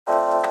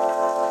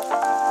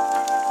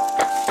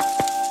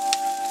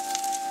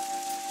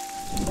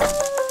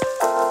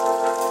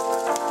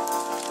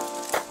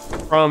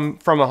From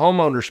a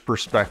homeowner's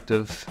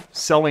perspective,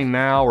 selling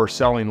now or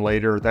selling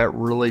later, that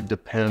really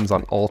depends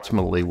on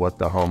ultimately what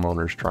the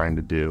homeowner's trying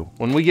to do.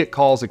 When we get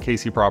calls at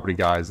KC Property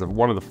Guys,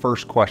 one of the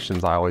first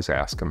questions I always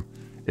ask them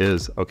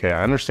is, okay,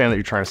 I understand that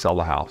you're trying to sell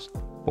the house,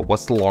 but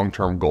what's the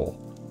long-term goal?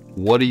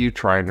 What are you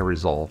trying to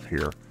resolve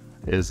here?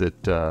 Is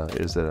it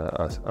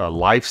a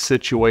life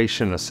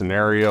situation, a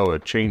scenario, a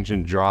change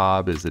in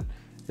job? Is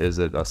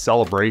it a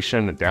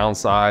celebration, a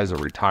downsize,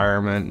 a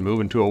retirement,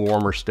 moving to a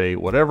warmer state,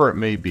 whatever it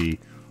may be?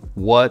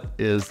 What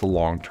is the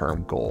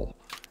long-term goal?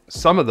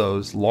 Some of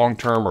those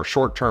long-term or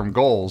short-term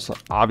goals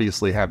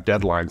obviously have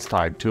deadlines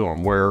tied to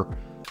them where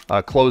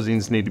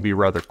closings need to be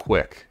rather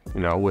quick,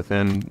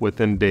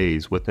 within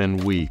days, within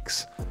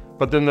weeks.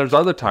 But then there's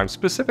other times,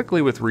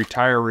 specifically with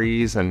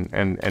retirees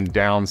and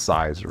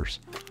downsizers,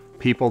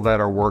 people that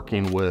are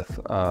working with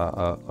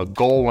a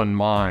goal in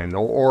mind,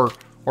 or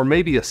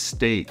maybe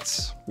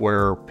estates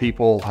where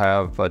people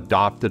have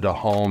adopted a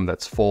home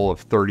that's full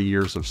of 30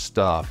 years of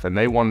stuff and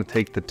they want to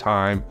take the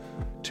time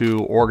to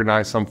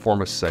organize some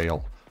form of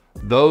sale.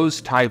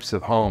 Those types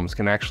of homes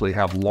can actually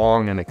have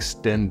long and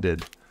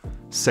extended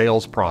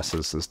sales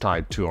processes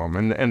tied to them.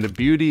 And the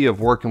beauty of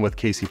working with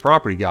KC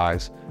Property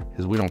Guys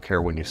is we don't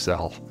care when you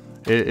sell.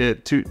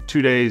 2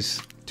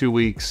 days, 2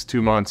 weeks,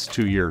 2 months,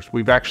 2 years.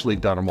 We've actually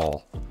done them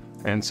all.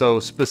 And so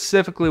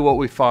specifically what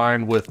we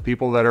find with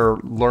people that are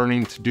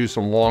learning to do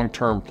some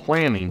long-term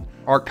planning,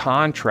 our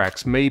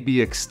contracts may be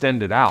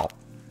extended out,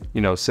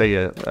 say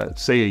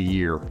a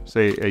year,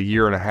 say a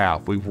year and a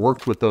half. We've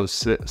worked with those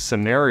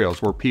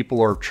scenarios where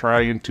people are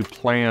trying to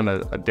plan a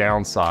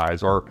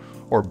downsize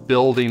or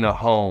building a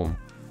home,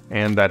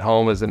 and that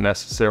home isn't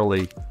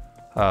necessarily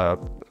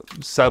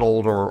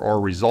settled or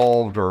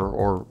resolved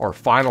or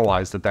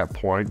finalized at that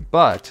point,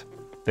 but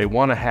they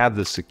want to have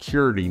the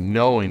security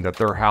knowing that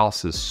their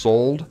house is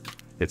sold.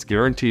 It's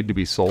guaranteed to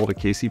be sold at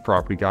KC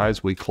Property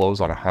Guys. We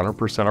close on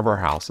 100% of our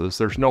houses.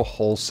 There's no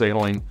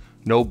wholesaling,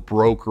 no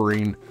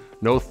brokering,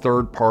 no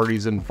third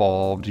parties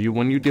involved.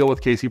 When you deal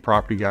with KC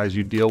Property Guys,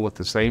 you deal with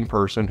the same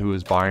person who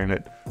is buying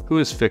it, who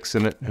is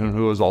fixing it, and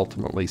who is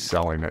ultimately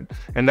selling it.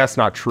 And that's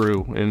not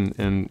true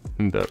in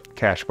the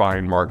cash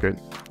buying market.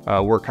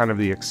 We're kind of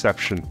the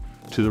exception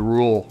to the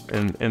rule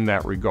in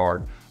that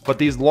regard. But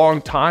these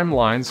long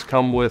timelines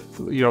come with,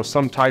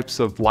 some types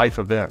of life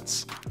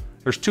events.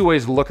 There's 2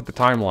 ways to look at the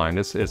timeline.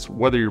 It's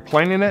whether you're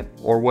planning it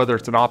or whether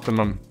it's an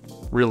optimum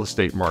real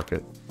estate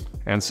market.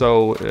 And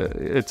so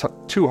it's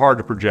too hard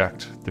to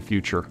project the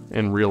future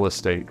in real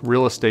estate.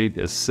 Real estate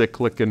is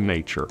cyclic in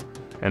nature,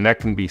 and that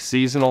can be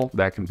seasonal,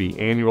 that can be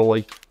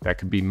annually, that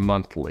can be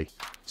monthly.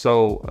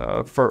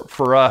 So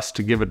for us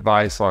to give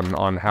advice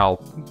on how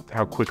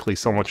quickly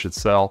someone should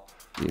sell,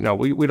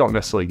 we don't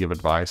necessarily give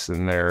advice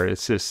in there.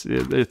 It's just,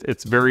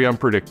 it's very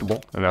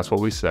unpredictable, and that's what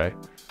we say.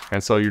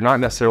 And so you're not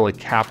necessarily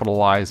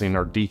capitalizing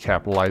or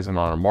decapitalizing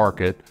on a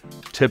market.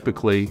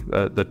 Typically,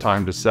 the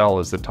time to sell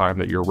is the time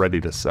that you're ready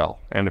to sell.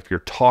 And if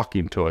you're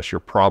talking to us, you're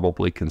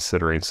probably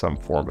considering some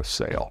form of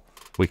sale.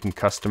 We can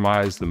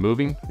customize the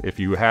moving. If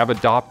you have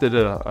adopted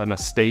an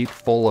estate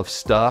full of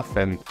stuff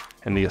and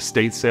the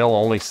estate sale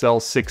only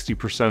sells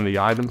 60% of the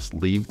items,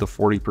 leave the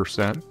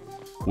 40%.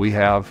 We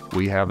have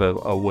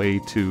a way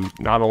to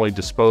not only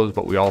dispose,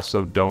 but we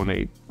also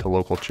donate to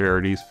local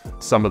charities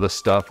some of the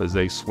stuff as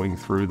they swing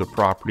through the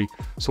property.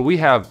 So we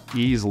have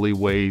easily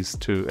ways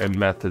and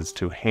methods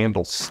to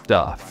handle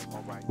stuff.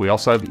 We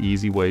also have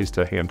easy ways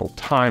to handle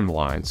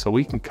timelines. So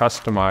we can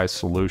customize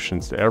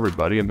solutions to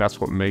everybody, and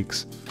that's what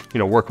makes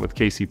working with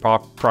KC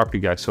Property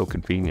Guys so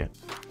convenient,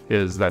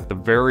 is that the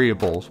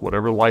variables,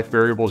 whatever life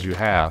variables you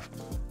have,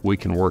 we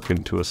can work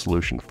into a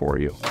solution for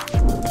you.